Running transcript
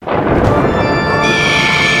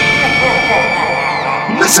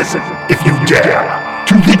Listen, if you dare,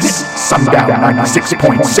 to this Sundown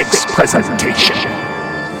 96.6 presentation.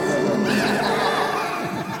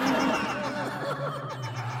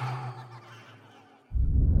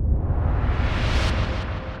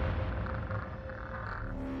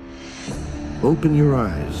 Open your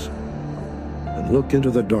eyes and look into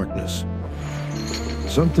the darkness.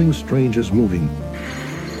 Something strange is moving.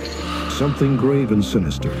 Something grave and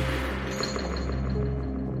sinister.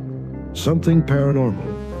 Something paranormal.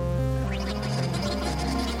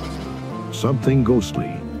 Something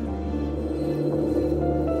ghostly.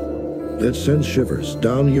 That sends shivers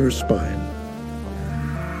down your spine.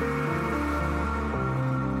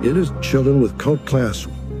 It is Chillin' with Cult Class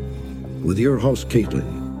with your host,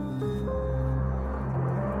 Caitlin.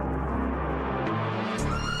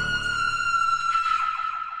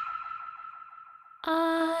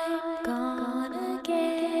 I'm gonna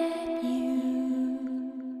get you.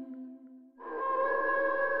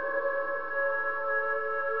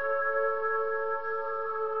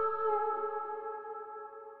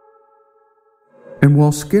 And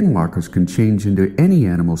while skinwalkers can change into any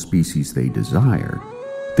animal species they desire,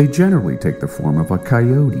 they generally take the form of a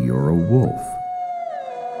coyote or a wolf.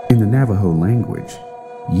 In the Navajo language,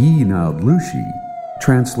 Yi-na-lushi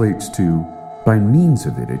translates to, by means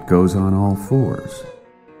of it goes on all fours.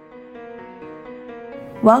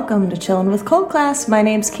 Welcome to Chillin' with Cold Class. My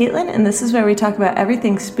name's Caitlin, and this is where we talk about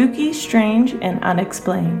everything spooky, strange, and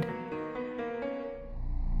unexplained.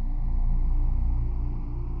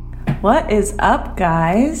 What is up,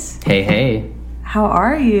 guys? Hey. How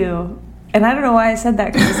are you? And I don't know why I said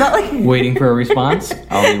that, because it's not like... Waiting for a response?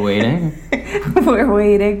 I'll be waiting. We're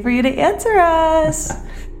waiting for you to answer us.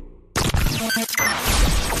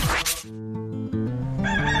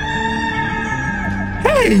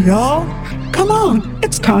 Hey, y'all. Come on.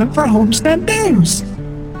 It's time for Homestead News.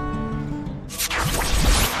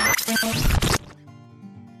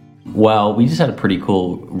 Well, we just had a pretty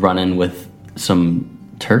cool run-in with some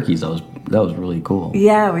turkeys. That was really cool.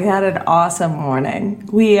 Yeah, we had an awesome morning.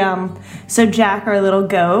 So Jack, our little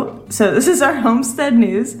goat, so this is our homestead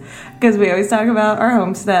news, because we always talk about our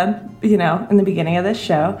homestead, in the beginning of this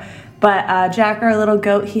show. But Jack, our little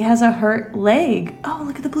goat, he has a hurt leg. Oh,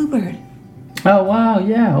 look at the bluebird. Oh, wow,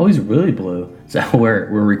 yeah. Oh, he's really blue. So we're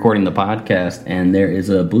recording the podcast, and there is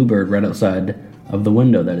a bluebird right outside of the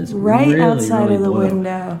window that is right outside really of the blue.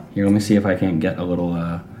 window. Here, let me see if I can't get a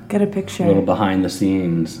little... Get a picture. A little behind the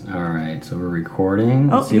scenes. All right, so we're recording.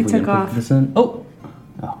 Let's see if we can put this in. Oh,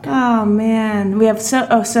 okay. Oh man, we have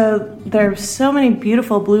so there are so many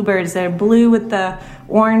beautiful bluebirds. They're blue with the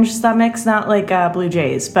orange stomachs, not like blue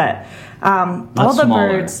jays, but all the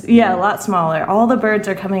smaller. birds. Yeah, a lot smaller. All the birds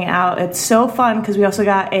are coming out. It's so fun because we also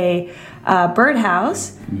got a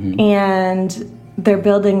birdhouse, and they're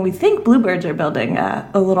building, we think bluebirds are building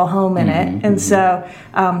a little home in it. And so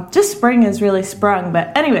just spring has really sprung.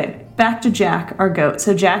 But anyway, back to Jack, our goat.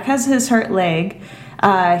 So Jack has his hurt leg.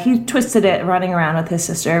 He twisted it running around with his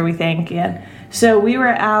sister, we think. And so we were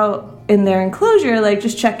out in their enclosure, like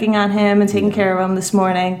just checking on him and taking care of him this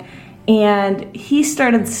morning. And he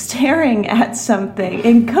started staring at something.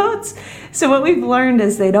 And goats, so what we've learned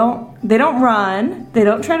is they don't run. They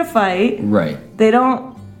don't try to fight. Right. They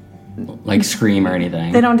don't like scream or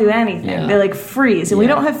anything. They don't do anything. Yeah. They like freeze. And we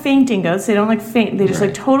don't have fainting goats. They don't like faint. They just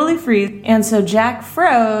like totally freeze. And so Jack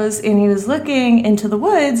froze and he was looking into the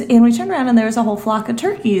woods and we turned around and there was a whole flock of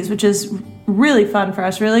turkeys, which is really fun for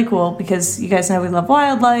us, really cool because you guys know we love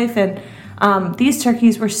wildlife. And these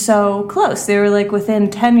turkeys were so close. They were like within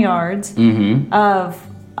 10 yards of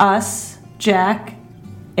us, Jack,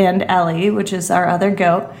 and Ellie, which is our other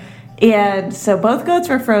goat. And so both goats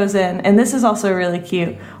were frozen, and this is also really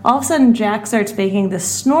cute. All of a sudden, Jack starts making this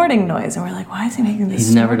snorting noise, and we're like, why is he making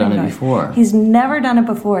this snorting noise? He's never done it before. He's never done it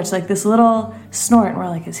before. It's like this little snort, and we're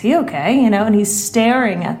like, is he okay? And he's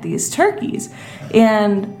staring at these turkeys.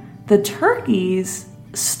 And the turkeys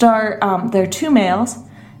start, they're two males,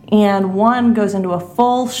 and one goes into a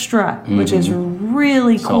full strut, which is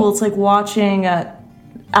really cool. It's like watching a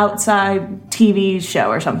outside TV show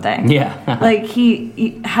or something. Yeah. Like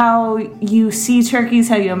he how you see turkeys,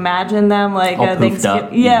 how you imagine them, like all a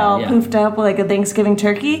Thanksgiving. Yeah, all poofed up like a Thanksgiving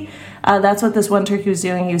turkey. That's what this one turkey was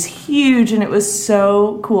doing. He was huge and it was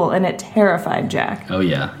so cool and it terrified Jack. Oh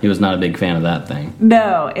yeah, he was not a big fan of that thing.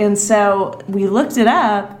 No, and so we looked it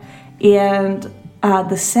up and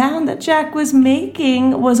the sound that Jack was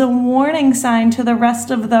making was a warning sign to the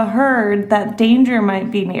rest of the herd that danger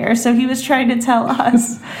might be near. So he was trying to tell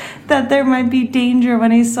us that there might be danger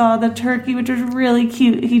when he saw the turkey, which was really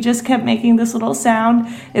cute. He just kept making this little sound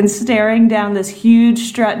and staring down this huge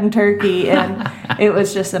strutting turkey, and it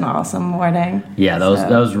was just an awesome morning. Yeah, that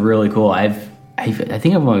was really cool. I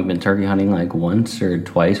think I've only been turkey hunting like once or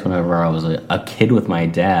twice whenever I was a kid with my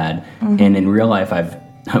dad, and in real life on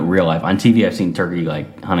TV I've seen turkey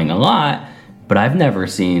like hunting a lot, but I've never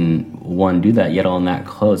seen one do that, yet alone that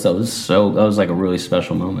close. That was like a really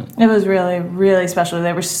special moment. It was really, really special.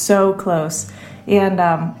 They were so close. And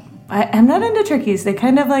I'm not into turkeys. They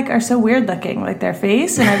kind of like are so weird looking, like their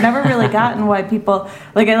face. And I've never really gotten why people,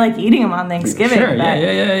 like I like eating them on Thanksgiving. Sure, but,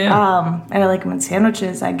 yeah. I like them in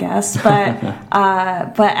sandwiches, I guess. But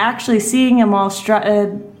but actually seeing him all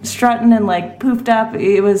strutting and like poofed up,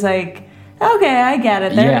 it was like, okay, I get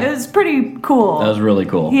it. It was pretty cool. That was really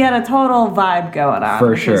cool. He had a total vibe going on. For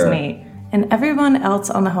which sure. was neat. And everyone else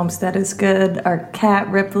on the homestead is good. Our cat,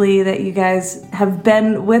 Ripley, that you guys have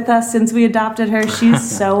been with us since we adopted her, she's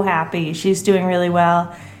so happy. She's doing really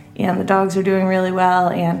well. And the dogs are doing really well.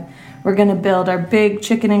 And we're going to build our big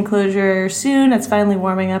chicken enclosure soon. It's finally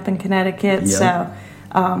warming up in Connecticut. Yep. So,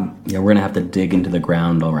 we're going to have to dig into the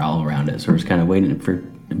ground all around it. So we're just kind of waiting for it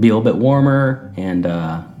to be a little bit warmer and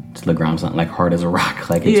so the ground's not like hard as a rock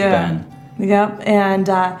like it's been. Yep, and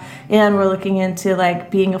we're looking into like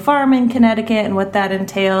being a farm in Connecticut and what that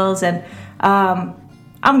entails. And I'm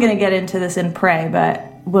gonna get into this in Prey, but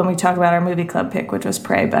when we talk about our movie club pick, which was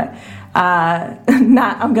Prey, but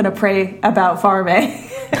I'm gonna pray about farming.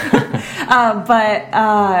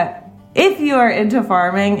 But if you are into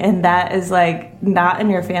farming and that is like not in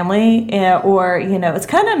your family, or it's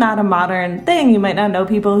kind of not a modern thing, you might not know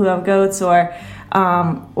people who have goats, or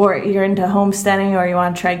you're into homesteading, or you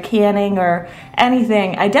want to try canning or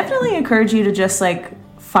anything, I definitely encourage you to just like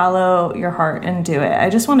follow your heart and do it. I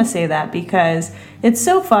just want to say that because it's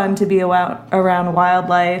so fun to be around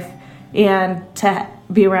wildlife and to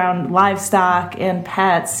be around livestock and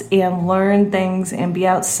pets and learn things and be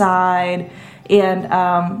outside, and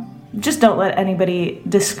just don't let anybody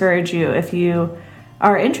discourage you if you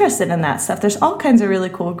are interested in that stuff. There's all kinds of really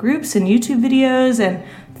cool groups and YouTube videos and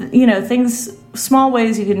things, small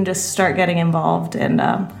ways you can just start getting involved and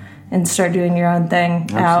start doing your own thing.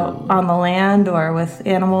 Absolutely. Out on the land or with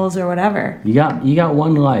animals or whatever. You got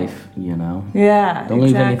one life, Yeah. Don't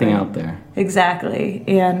leave anything out there. Exactly.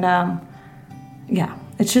 And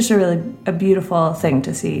it's just a beautiful thing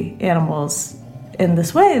to see animals in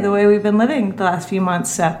this way, the way we've been living the last few months.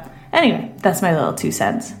 So anyway, that's my little 2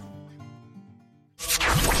 cents.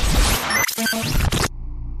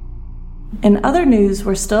 In other news,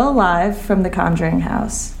 we're still alive from the Conjuring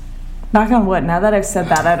house. Knock on wood. Now that I've said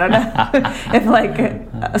that, I don't know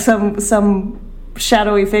if some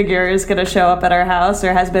shadowy figure is going to show up at our house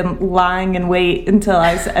or has been lying in wait until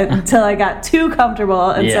I got too comfortable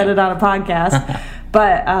and said it on a podcast.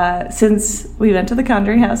 But since we went to the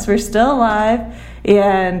Conjuring house, we're still alive,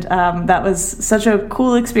 and that was such a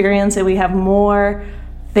cool experience, and we have more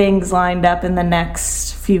things lined up in the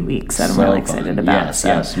next few weeks that I'm really excited about.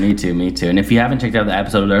 Yes, me too. And if you haven't checked out the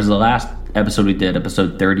episode, there's the last episode we did,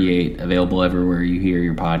 episode 38, available everywhere you hear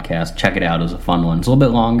your podcast. Check it out. It was a fun one. It's a little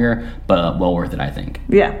bit longer, but well worth it, I think.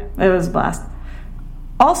 Yeah, it was a blast.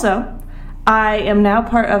 Also, I am now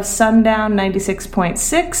part of Sundown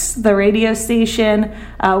 96.6, the radio station.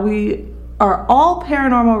 We are all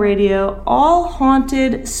paranormal radio, all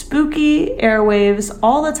haunted, spooky airwaves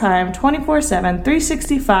all the time, 24/7,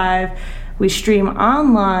 365. We stream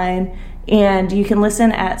online, and you can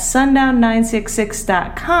listen at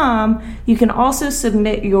sundown966.com. You can also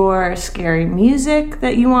submit your scary music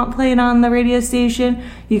that you want played on the radio station.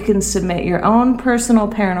 You can submit your own personal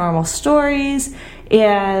paranormal stories,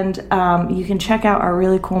 and you can check out our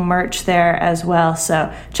really cool merch there as well.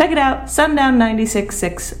 So check it out,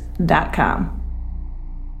 sundown966.com.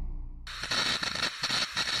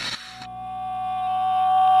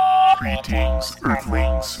 Greetings,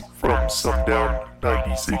 Earthlings, from Sundown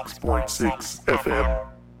 96.6 FM.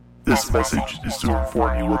 This message is to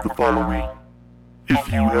inform you of the following.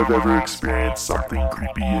 If you have ever experienced something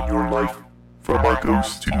creepy in your life, from a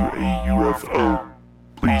ghost to a UFO,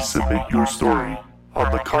 please submit your story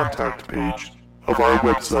on the contact page of our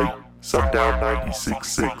website,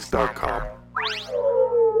 sundown966.com.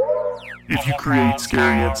 If you create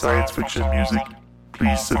scary and science fiction music,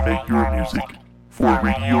 please submit your music for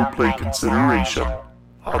radio play consideration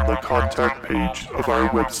on the contact page of our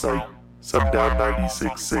website,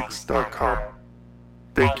 sundown966.com.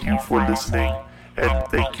 Thank you for listening, and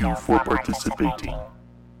thank you for participating.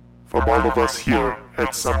 From all of us here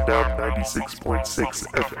at Sundown 96.6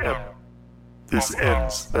 FM, this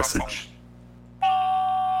ends message.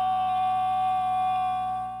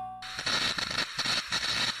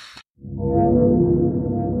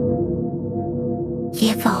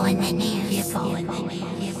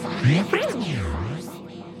 Your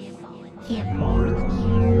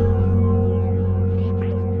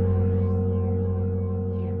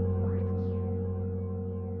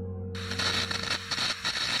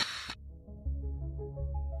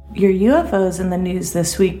UFOs in the news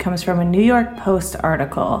this week comes from a New York Post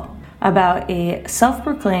article about a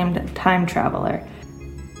self-proclaimed time traveler.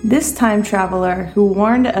 This time traveler, who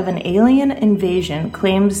warned of an alien invasion,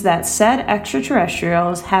 claims that said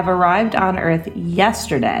extraterrestrials have arrived on Earth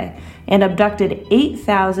yesterday and abducted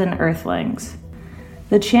 8,000 Earthlings.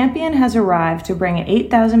 The champion has arrived to bring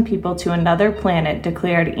 8,000 people to another planet,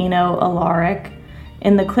 declared Eno Alaric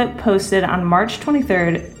in the clip posted on March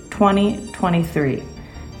 23, 2023.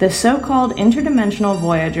 The so-called interdimensional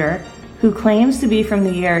voyager, who claims to be from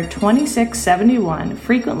the year 2671,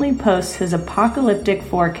 frequently posts his apocalyptic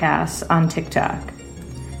forecasts on TikTok.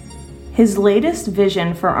 His latest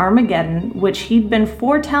vision for Armageddon, which he'd been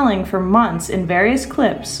foretelling for months in various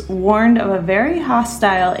clips, warned of a very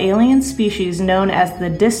hostile alien species known as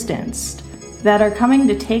the Distanced that are coming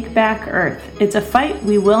to take back Earth. It's a fight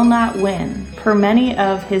we will not win, per many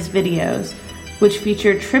of his videos, which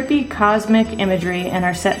feature trippy cosmic imagery and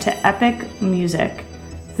are set to epic music.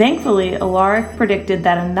 Thankfully, Alaric predicted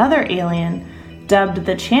that another alien, dubbed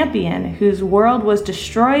the Champion, whose world was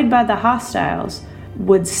destroyed by the hostiles,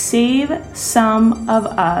 would save some of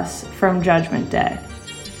us from Judgment Day.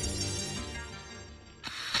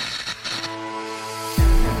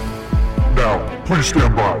 Now, please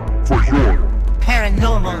stand by for your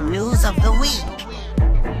paranormal news of the week.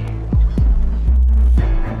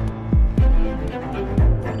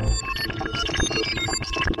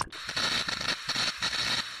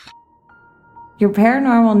 Your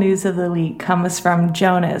paranormal news of the week comes from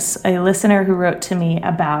Jonas, a listener who wrote to me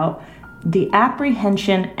about the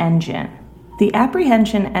apprehension engine. The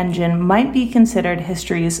apprehension engine might be considered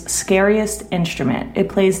history's scariest instrument. It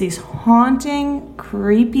plays these haunting,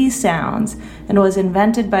 creepy sounds and was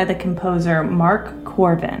invented by the composer Mark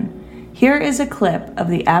Corbin. Here is a clip of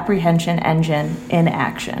the apprehension engine in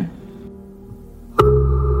action.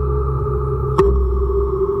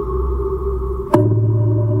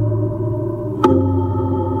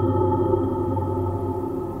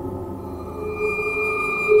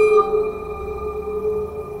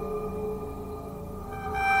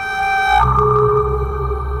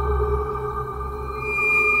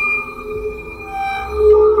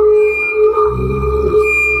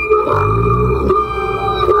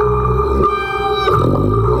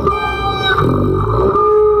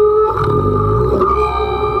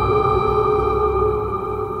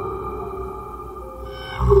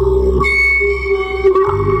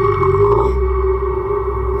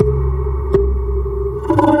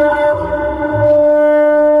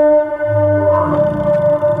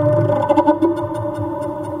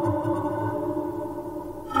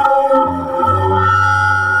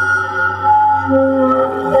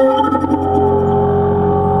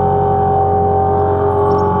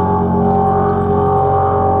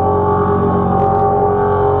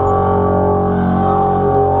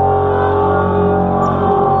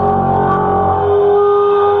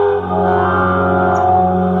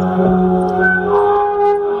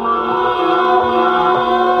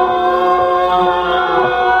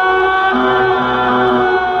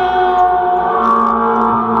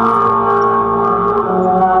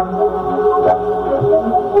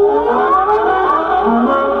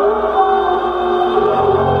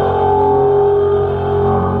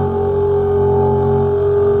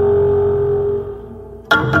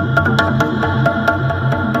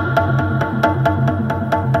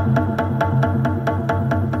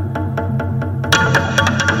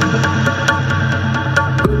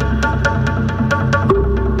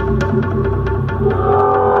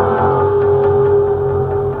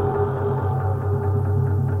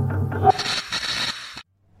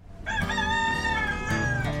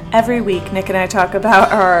 Every week, Nick and I talk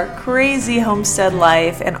about our crazy homestead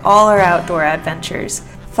life and all our outdoor adventures.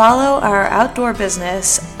 Follow our outdoor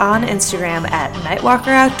business on Instagram at Nightwalker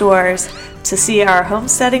Outdoors to see our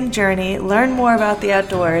homesteading journey, learn more about the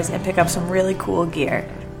outdoors, and pick up some really cool gear.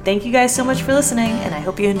 Thank you guys so much for listening, and I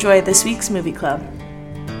hope you enjoyed this week's Movie Club.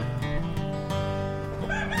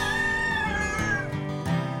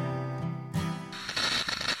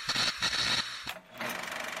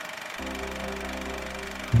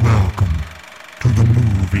 Welcome to the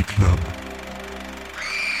Movie Club.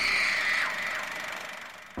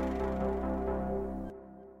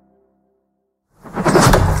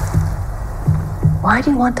 Why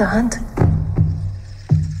do you want to hunt?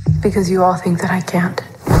 Because you all think that I can't.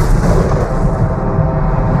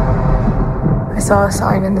 I saw a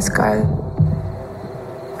sign in the sky.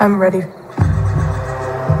 I'm ready.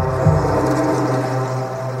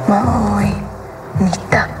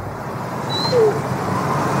 Moinita.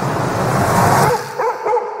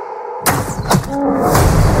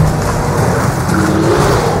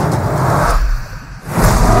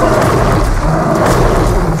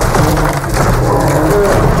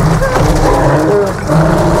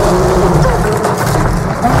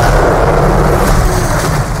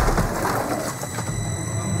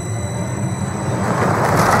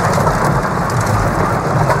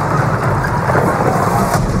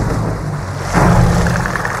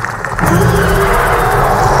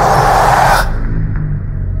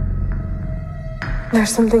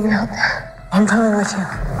 There's something out there. I'm coming with you.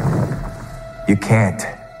 You can't.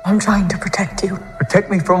 I'm trying to protect you. Protect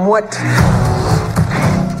me from what?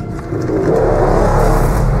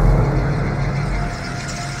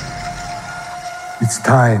 It's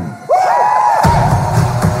time.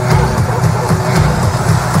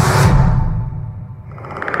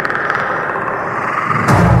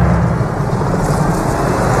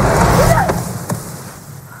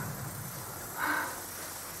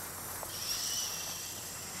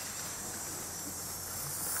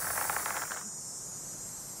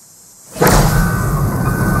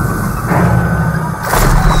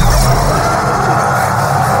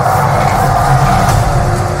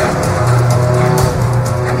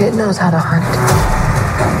 It knows how to hunt.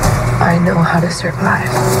 I know how to survive.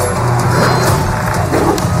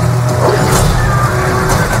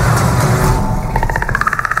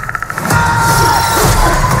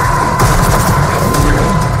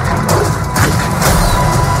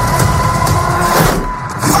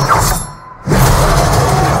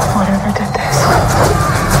 Whatever did this,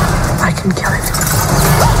 I can kill it.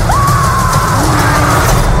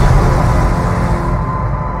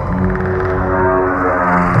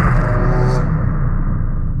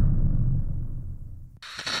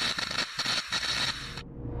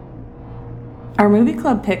 Our movie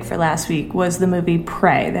club pick for last week was the movie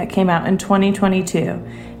Prey that came out in 2022,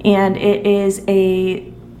 and it is a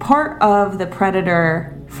part of the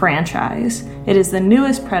Predator franchise. It is the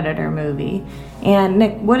newest Predator movie. And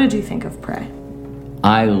Nick, what did you think of Prey?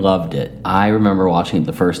 I loved it. I remember watching it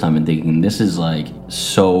the first time and thinking, this is like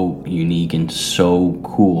so unique and so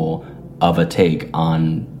cool of a take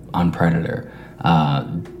on Predator.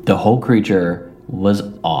 The whole creature was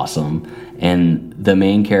awesome, and the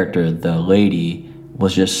main character, the lady,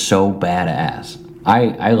 was just so badass.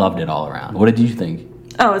 I loved it all around. What did you think?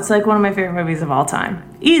 Oh, it's like one of my favorite movies of all time.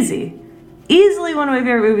 Easily one of my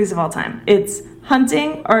favorite movies of all time. It's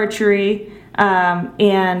hunting, archery,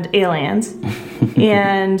 and aliens,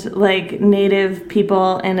 and like native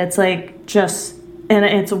people, and it's like just, and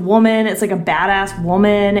it's a woman, it's like a badass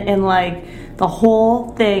woman, and like the whole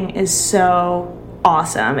thing is so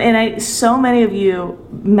awesome. And so many of you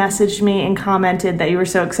messaged me and commented that you were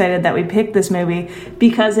so excited that we picked this movie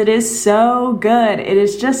because it is so good. It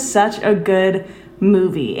is just such a good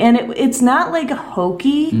movie, and it's not like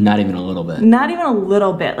hokey. Not even a little bit. Not even a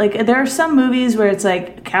little bit. Like there are some movies where it's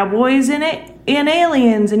like cowboys and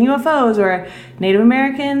aliens and UFOs, or Native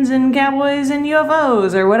Americans and cowboys and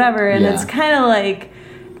UFOs, or whatever, and it's kind of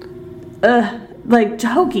like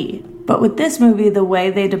hokey. But with this movie, the way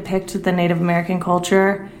they depict the Native American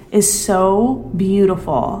culture is so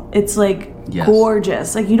beautiful. It's like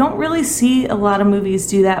gorgeous. Like you don't really see a lot of movies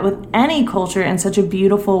do that with any culture in such a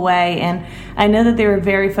beautiful way. And I know that they were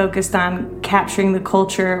very focused on capturing the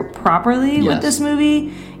culture properly with this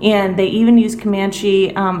movie. And they even use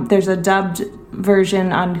Comanche. There's a dubbed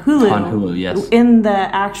version on Hulu. On Hulu, yes. In the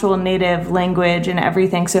actual native language and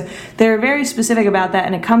everything. So they're very specific about that.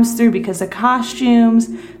 And it comes through because the costumes,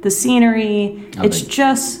 the scenery, it's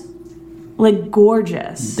just like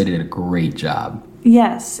gorgeous. They did a great job.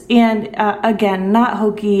 Yes, and again, not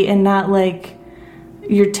hokey and not like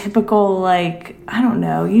your typical, like, I don't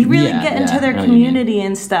know, you really get into their community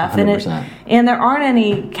and stuff. 100%. And there aren't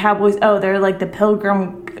any cowboys. Oh, they're like the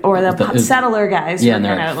pilgrim or the settler guys. Yeah, and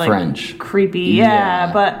they're kind of like French. Creepy.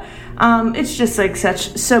 But it's just like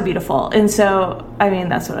so beautiful. And so, I mean,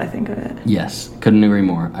 that's what I think of it. Yes, couldn't agree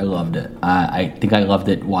more. I loved it. I think I loved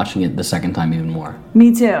it watching it the second time even more.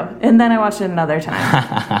 Me too. And then I watched it another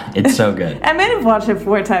time. It's so good. I might have watched it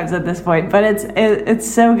 4 times at this point, but it's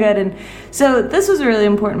so good. And so this was a really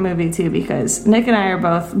important movie too, because Nick and I are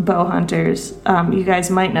both bow hunters. You guys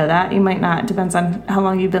might know that. You might not. It depends on how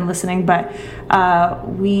long you've been listening. But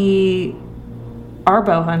we are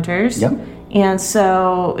bow hunters. Yep. And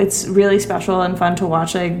so it's really special and fun to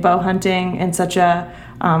watch like bow hunting in such a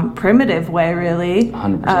primitive way, really.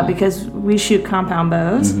 100%. Because we shoot compound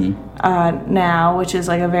bows now, which is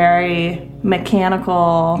like a very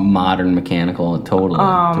modern mechanical, totally.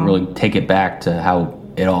 To really take it back to how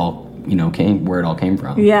it all, where it all came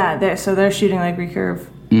from. Yeah, they're shooting like recurve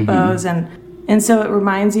bows, and so it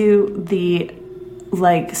reminds you the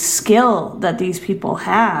like skill that these people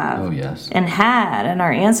have. Oh yes, and had, and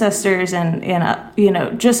our ancestors, and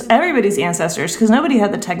just everybody's ancestors, because nobody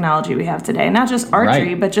had the technology we have today. Not just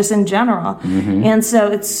archery, but just in general. And so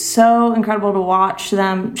it's so incredible to watch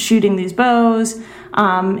them shooting these bows,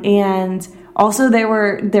 and. Also,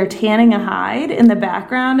 they're tanning a hide in the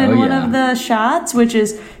background in one of the shots, which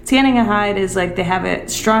is tanning a hide is like they have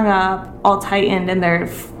it strung up, all tightened, and they're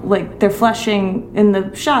fleshing in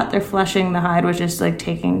the shot. They're fleshing the hide, which is like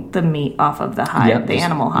taking the meat off of the hide, the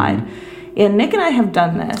animal hide. And Nick and I have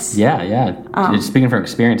done this. Yeah. Speaking from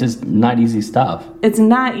experience, it's not easy stuff. It's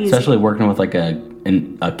not easy, especially working with like a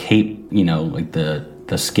cape. Like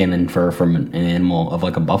the skin and fur from an animal of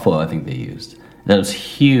like a buffalo. I think they used. That was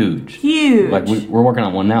huge. Huge. Like we're working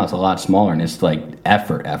on one now. It's a lot smaller, and it's like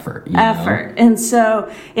effort. Effort.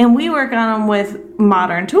 And we work on them with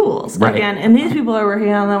modern tools again. And these people are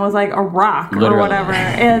working on them with like a rock or whatever.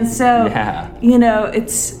 And so,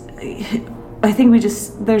 it's. I think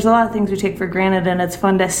there's a lot of things we take for granted, and it's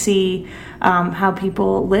fun to see how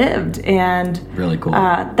people lived. And really cool.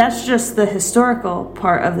 That's just the historical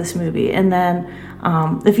part of this movie. And then,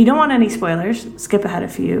 if you don't want any spoilers, skip ahead a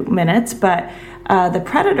few minutes. But the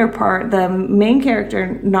Predator part, the main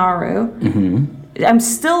character, Naru, I'm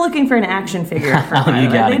still looking for an action figure for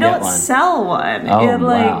him. They don't sell one.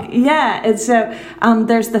 Wow. Yeah. And so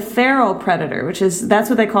there's the feral Predator, that's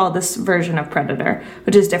what they call this version of Predator,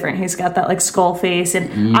 which is different. He's got that like skull face.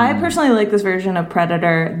 And I personally like this version of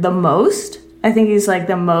Predator the most. I think he's like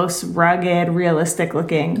the most rugged, realistic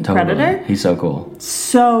looking Predator. He's so cool.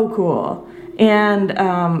 So cool. And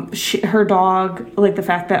her dog, like the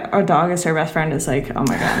fact that our dog is her best friend is like, oh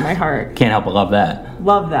my God, my heart. Can't help but love that.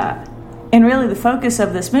 Love that. And really the focus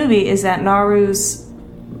of this movie is that Naru's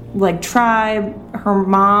like tribe, her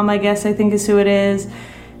mom, I guess I think is who it is,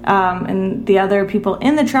 and the other people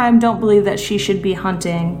in the tribe don't believe that she should be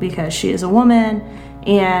hunting because she is a woman,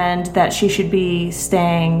 and that she should be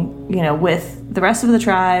staying, with the rest of the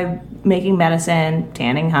tribe, making medicine,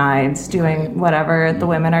 tanning hides, doing whatever the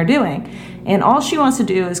women are doing. And all she wants to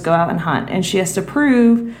do is go out and hunt. And she has to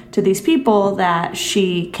prove to these people that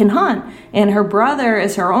she can hunt. And her brother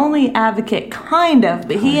is her only advocate, kind of,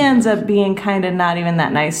 but he ends up being kind of not even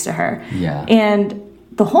that nice to her. Yeah. And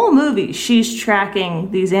the whole movie, she's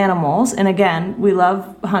tracking these animals. And again, we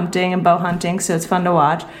love hunting and bow hunting, so it's fun to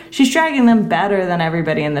watch. She's tracking them better than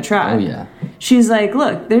everybody in the tribe. Oh, yeah. She's like,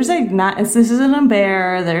 look, there's like this isn't a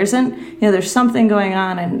bear. There isn't, there's something going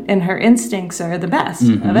on, and her instincts are the best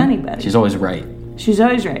of anybody. She's always right. She's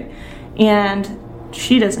always right. And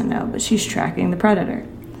she doesn't know, but she's tracking the predator.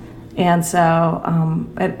 And so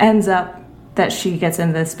it ends up that she gets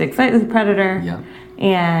in this big fight with the predator. Yeah.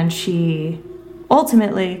 And she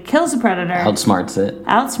ultimately kills the predator.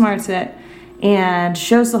 Outsmarts it. And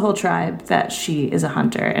shows the whole tribe that she is a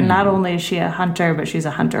hunter. And not only is she a hunter, but she's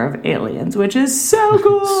a hunter of aliens, which is so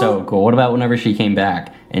cool. So cool. What about whenever she came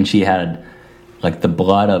back and she had, like, the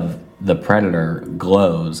blood of the predator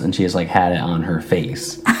glows, and she has, like, had it on her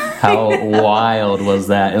face? How wild was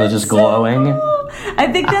that? It was just glowing. So cool.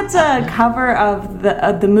 I think that's a cover of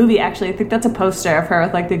the movie, actually. I think that's a poster of her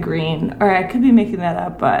with, like, the green. Or I could be making that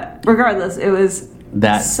up, but regardless, it was...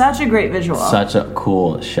 That's such a great visual. Such a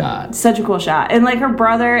cool shot. And like her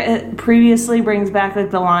brother previously brings back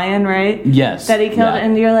like the lion, right? Yes. That he killed,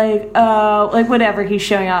 and you're like, oh, like whatever, he's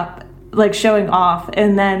showing up, like showing off,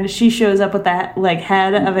 and then she shows up with that like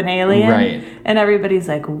head of an alien. Right. And everybody's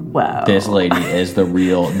like, whoa. This lady is the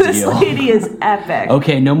real deal. This lady is epic.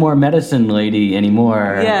 Okay, no more medicine lady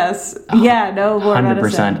anymore. Yes. Yeah, no more 100%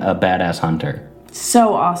 medicine. 100% a badass hunter.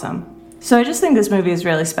 So awesome. So I just think this movie is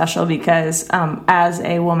really special because as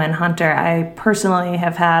a woman hunter, I personally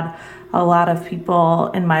have had a lot of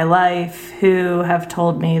people in my life who have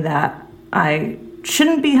told me that I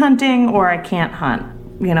shouldn't be hunting or I can't hunt,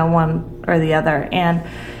 one or the other. And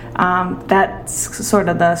that's sort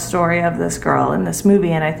of the story of this girl in this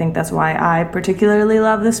movie, and I think that's why I particularly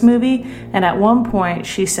love this movie. And at one point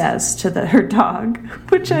she says to her dog,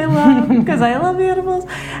 which I love because I love animals,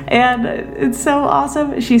 and it's so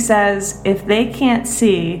awesome, she says, if they can't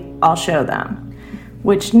see, I'll show them,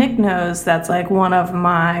 which Nick knows that's like one of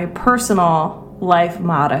my personal life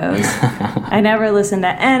mottos. I never listen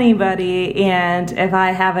to anybody, and if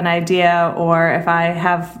I have an idea or if I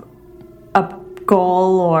have a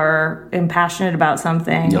goal or am passionate about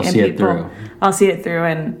something, I'll see it through,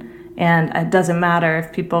 and it doesn't matter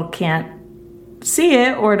if people can't see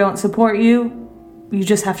it or don't support you. You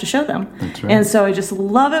just have to show them. That's right. And so I just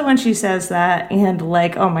love it when she says that, and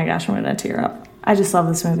like, oh my gosh, I'm gonna tear up. I just love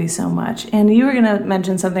this movie so much. And you were going to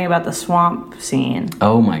mention something about the swamp scene.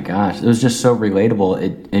 Oh my gosh. It was just so relatable.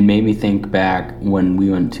 It made me think back when we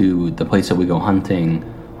went to the place that we go hunting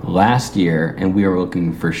last year, and we were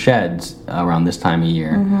looking for sheds around this time of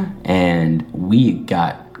year. And we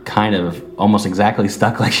got kind of almost exactly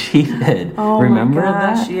stuck like she did. Remember my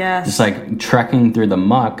gosh, that? Yes. Just like trekking through the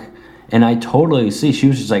muck. And I totally see she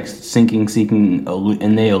was just like sinking,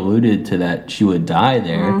 and they alluded to that she would die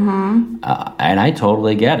there. And I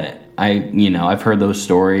totally get it. I've heard those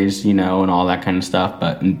stories, and all that kind of stuff.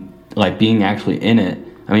 But like being actually in it,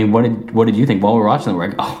 I mean, what did you think while we were watching it? We're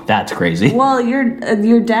like, oh, that's crazy. Well,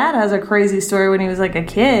 your dad has a crazy story when he was like a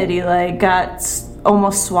kid. He like got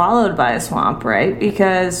almost swallowed by a swamp, right?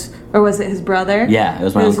 Or was it his brother? Yeah, it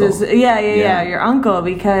was my uncle. Yeah, your uncle,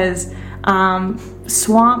 because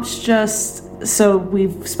swamps so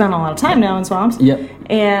we've spent a lot of time now in swamps. Yep.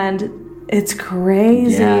 And it's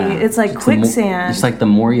crazy. Yeah. It's like quicksand. It's like the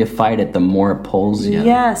more you fight it, the more it pulls you.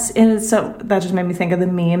 Yes, and that just made me think of the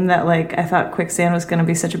meme that like I thought quicksand was going to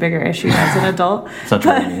be such a bigger issue as an adult.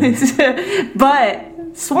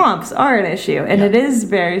 But swamps are an issue, and it is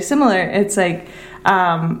very similar. It's like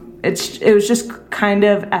it was just kind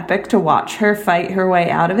of epic to watch her fight her way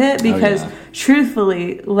out of it, because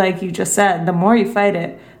truthfully, like you just said, the more you fight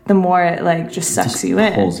it, the more it like just sucks you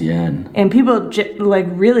in. Pulls you in. And people like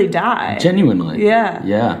really die. Genuinely. Yeah.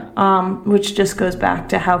 Yeah. Which just goes back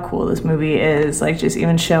to how cool this movie is, like just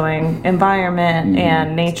even showing environment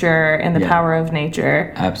and nature and the power of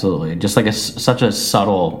nature. Absolutely. Just like such a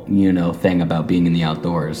subtle, thing about being in the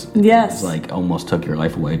outdoors. Yes. It's like almost took your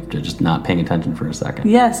life away to just not paying attention for a second.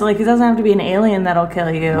 Yes, like it doesn't have to be an alien that'll kill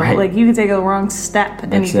you. Right. Like you could take a wrong step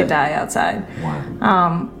and you could die outside.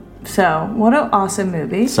 Wow. So, what an awesome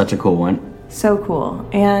movie. Such a cool one. So cool.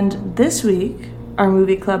 And this week, our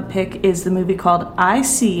movie club pick is the movie called I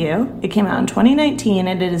See You. It came out in 2019,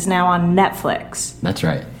 and it is now on Netflix. That's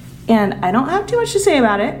right. And I don't have too much to say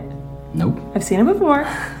about it. Nope. I've seen it before.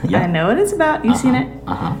 I know what it's about. You've seen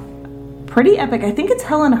it. Pretty epic. I think it's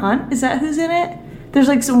Helen Hunt. Is that who's in it? There's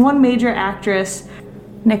like one major actress.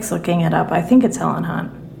 Nick's looking it up. I think it's Helen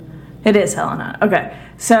Hunt. It is Helen Hunt. Okay.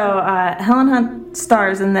 So Helen Hunt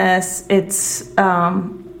stars in this. It's,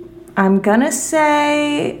 I'm gonna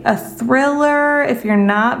say a thriller. If you're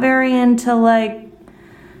not very into like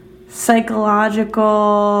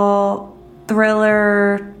psychological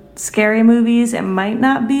thriller, scary movies, it might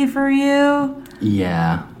not be for you.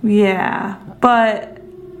 Yeah. Yeah. But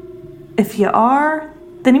if you are,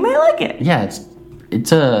 then you might like it. Yeah,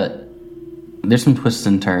 there's some twists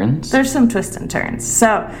and turns.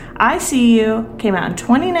 So, I See You came out in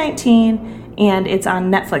 2019, and it's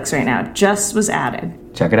on Netflix right now. It just was added.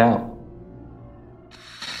 Check it out.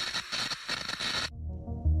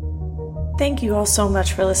 Thank you all so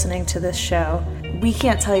much for listening to this show. We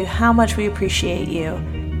can't tell you how much we appreciate you.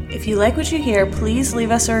 If you like what you hear, please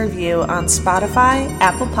leave us a review on Spotify,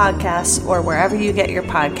 Apple Podcasts, or wherever you get your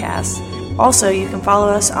podcasts. Also, you can follow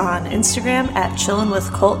us on Instagram at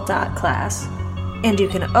chillinwithcult.class. And you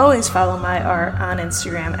can always follow my art on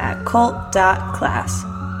Instagram at cult.class.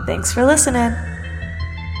 Thanks for listening.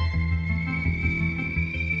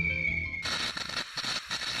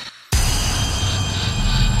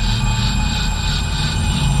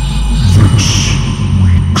 This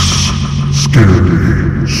week's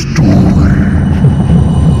scary story.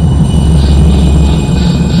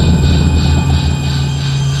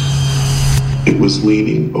 It was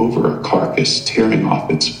leaning over a carcass, tearing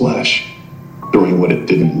off its flesh, throwing what it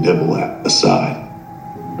didn't nibble at aside.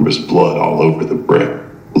 There was blood all over the brick,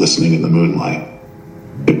 glistening in the moonlight.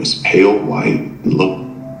 It was pale white and looked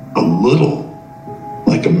a little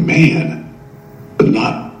like a man, but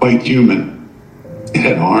not quite human. It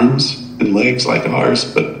had arms and legs like ours,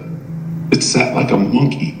 but it sat like a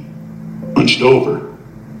monkey, hunched over,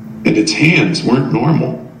 and its hands weren't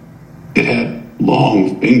normal. It had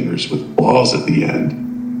long fingers with claws at the end.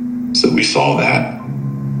 So we saw that,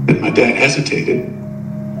 and my dad hesitated.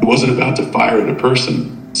 He wasn't about to fire at a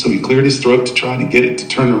person, so he cleared his throat to try to get it to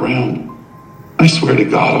turn around. I swear to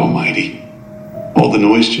God Almighty, all the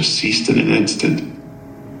noise just ceased in an instant.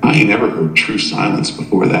 I ain't never heard true silence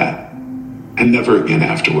before that, and never again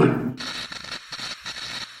afterward.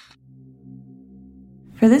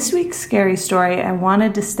 For this week's scary story, I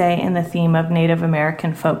wanted to stay in the theme of Native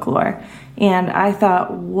American folklore, and I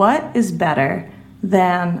thought, what is better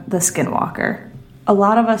than the Skinwalker? A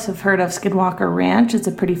lot of us have heard of Skinwalker Ranch. It's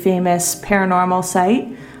a pretty famous paranormal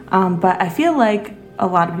site, but I feel like a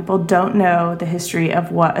lot of people don't know the history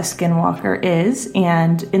of what a Skinwalker is,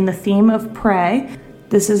 and in the theme of prey,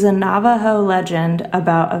 this is a Navajo legend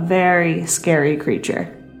about a very scary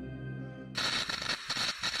creature.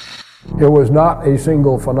 It was not a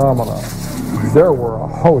single phenomenon. There were a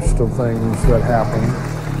host of things that happened.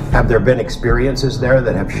 Have there been experiences there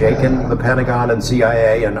that have shaken the Pentagon and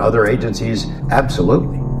CIA and other agencies?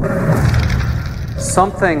 Absolutely.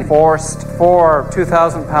 Something forced 4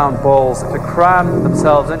 2,000-pound bulls to cram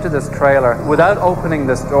themselves into this trailer without opening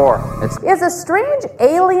this door. Is a strange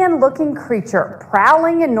alien-looking creature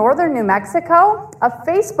prowling in northern New Mexico? A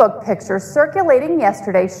Facebook picture circulating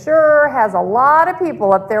yesterday sure has a lot of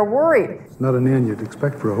people up there worried. It's not an end you'd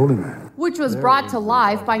expect for a holy man. Which was brought to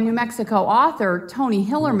life by New Mexico author Tony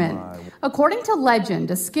Hillerman. According to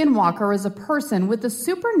legend, a skinwalker is a person with the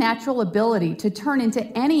supernatural ability to turn into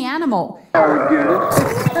any animal. On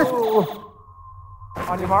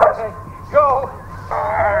your mark, go!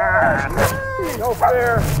 No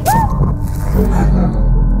fair!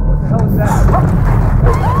 What the hell is that?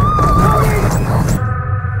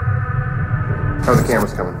 How are the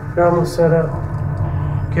cameras coming? They're almost set up.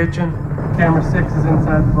 Kitchen. Camera 6 is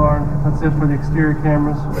inside the barn. That's it for the exterior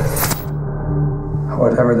cameras.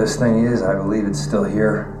 Whatever this thing is, I believe it's still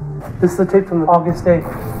here. This is the tape from August 8th.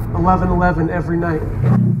 11:11 every night.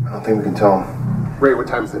 I don't think we can tell him. Ray, what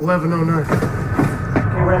time is it? 11:09.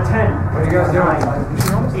 Okay, we're at 10. What are you guys doing?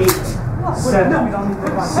 8, 7,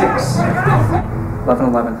 6.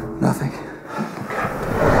 11:11. Nothing.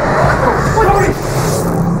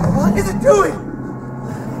 What is it doing?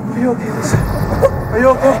 Are you okay, listen? Are you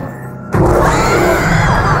okay?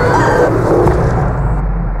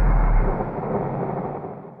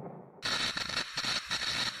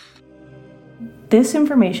 This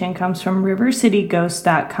information comes from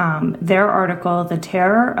RiverCityGhost.com, their article, The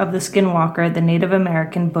Terror of the Skinwalker, the Native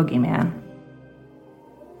American Boogeyman.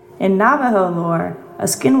 In Navajo lore, a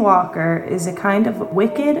skinwalker is a kind of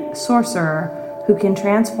wicked sorcerer who can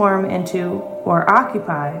transform into or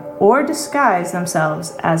occupy or disguise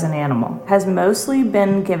themselves as an animal. Has mostly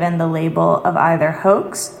been given the label of either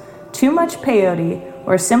hoax, too much peyote,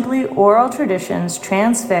 or simply oral traditions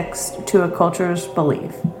transfixed to a culture's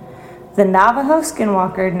belief. The Navajo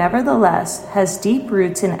skinwalker, nevertheless, has deep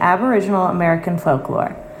roots in Aboriginal American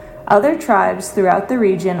folklore. Other tribes throughout the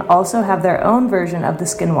region also have their own version of the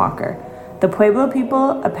skinwalker. The Pueblo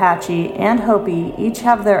people, Apache, and Hopi each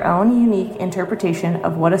have their own unique interpretation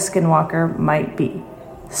of what a skinwalker might be.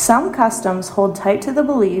 Some customs hold tight to the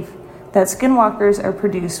belief that skinwalkers are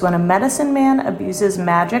produced when a medicine man abuses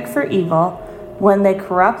magic for evil, when they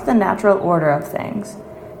corrupt the natural order of things.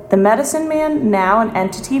 The medicine man, now an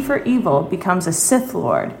entity for evil, becomes a Sith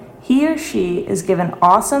Lord. He or she is given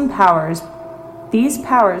awesome powers. These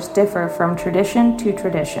powers differ from tradition to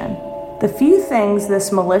tradition. The few things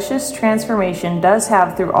this malicious transformation does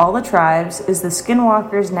have through all the tribes is the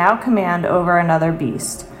skinwalkers now command over another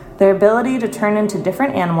beast, their ability to turn into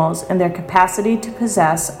different animals, and their capacity to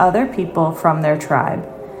possess other people from their tribe.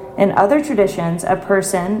 In other traditions, a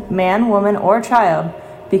person, man, woman, or child,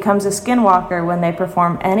 becomes a skinwalker when they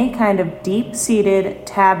perform any kind of deep-seated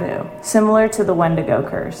taboo, similar to the Wendigo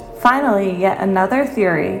curse. Finally, yet another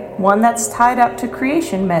theory, one that's tied up to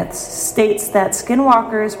creation myths, states that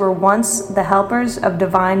skinwalkers were once the helpers of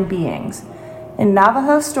divine beings. In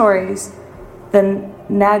Navajo stories, the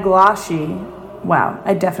Naglashi, wow,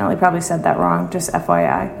 I definitely probably said that wrong, just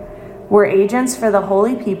FYI, were agents for the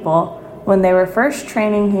holy people when they were first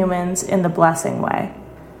training humans in the blessing way.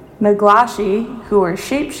 Naglashi, who were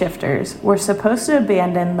shapeshifters, were supposed to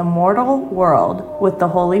abandon the mortal world with the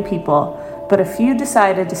holy people, but a few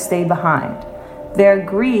decided to stay behind. Their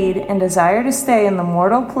greed and desire to stay in the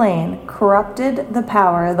mortal plane corrupted the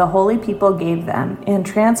power the holy people gave them and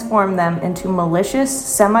transformed them into malicious,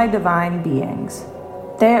 semi-divine beings.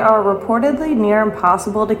 They are reportedly near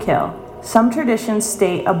impossible to kill. Some traditions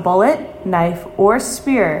state a bullet, knife, or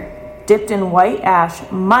spear dipped in white ash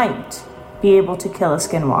might be able to kill a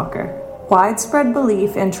skinwalker. Widespread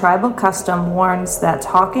belief in tribal custom warns that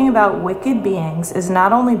talking about wicked beings is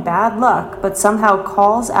not only bad luck, but somehow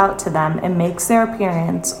calls out to them and makes their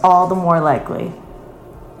appearance all the more likely.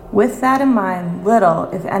 With that in mind, little,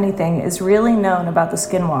 if anything, is really known about the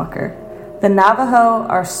skinwalker. The Navajo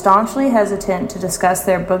are staunchly hesitant to discuss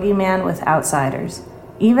their boogeyman with outsiders.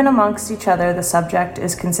 Even amongst each other, the subject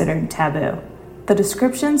is considered taboo. The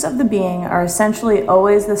descriptions of the being are essentially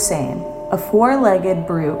always the same: a four-legged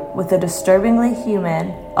brute with a disturbingly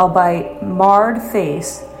human, albeit marred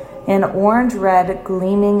face, and orange-red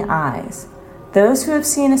gleaming eyes. Those who have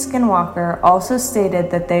seen a skinwalker also stated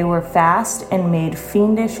that they were fast and made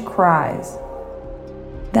fiendish cries.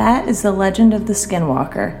 That is the legend of the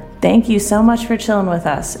skinwalker. Thank you so much for chilling with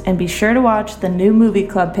us, and be sure to watch the new movie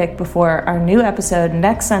club pick before our new episode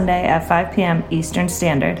next Sunday at 5 p.m. Eastern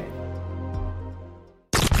Standard.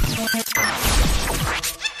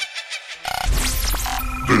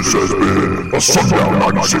 This has been a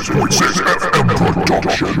Sundown 96.6 FM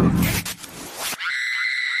production.